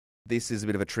This is a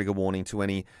bit of a trigger warning to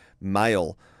any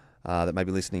male that may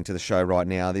be listening to the show right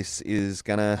now. This is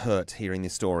going to hurt hearing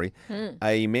this story.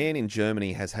 A man in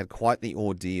Germany has had quite the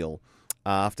ordeal.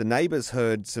 After neighbours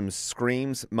heard some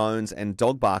screams, moans and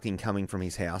dog barking coming from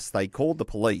his house, they called the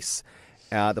police.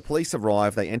 The police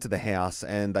arrive, they enter the house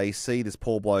and they see this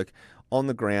poor bloke on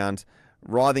the ground,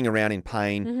 writhing around in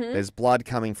pain. There's blood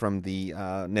coming from the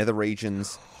nether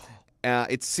regions.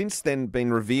 It's since then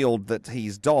been revealed that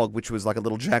his dog, which was like a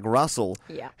little Jack-Russle,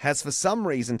 has for some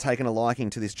reason taken a liking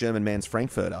to this German man's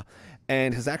Frankfurter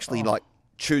and has actually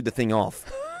chewed the thing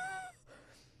off.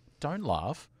 Don't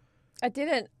laugh. I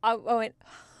didn't. I went.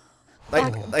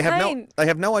 They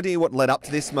have no idea what led up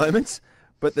to this moment,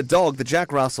 but the dog, the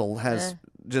Jack-Russle, has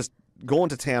just gone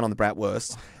to town on the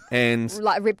bratwurst and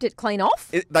ripped it clean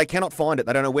off. They cannot find it.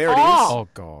 They don't know where it is. Oh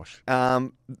gosh.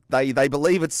 They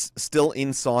believe it's still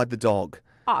inside the dog.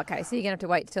 Oh, okay. So you're gonna have to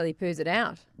wait till he poos it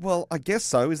out. Well, I guess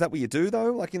so. Is that what you do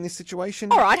though? Like in this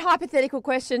situation? All right. Hypothetical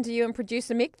question to you and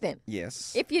producer Mick then.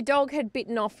 Yes. If your dog had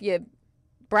bitten off your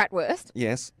bratwurst.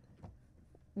 Yes.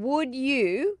 Would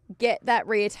you get that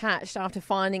reattached after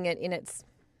finding it in its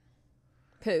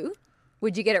poo?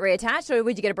 Would you get it reattached or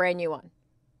would you get a brand new one?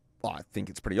 Well, I think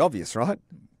it's pretty obvious, right?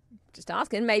 Just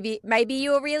asking. Maybe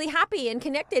you were really happy and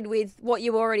connected with what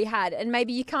you already had and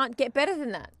maybe you can't get better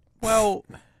than that. Well,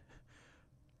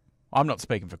 I'm not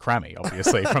speaking for Crammy,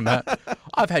 obviously, from that.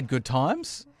 I've had good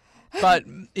times, but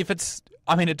if it's...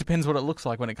 I mean, it depends what it looks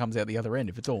like when it comes out the other end.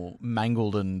 If it's all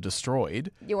mangled and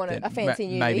destroyed, you want a fancy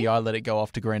new. Maybe I let it go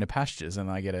off to greener pastures and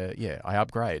I I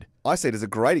upgrade. I see it as a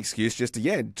great excuse just to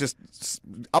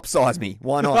upsize me.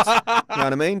 Why not? You know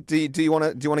what I mean? Do you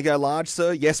want to go large,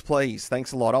 sir? Yes, please.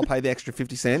 Thanks a lot. I'll pay the extra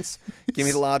 50 cents. Give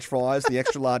me the large fries, the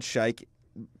extra large shake.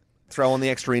 Throw on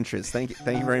the extra inches. Thank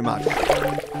you very much.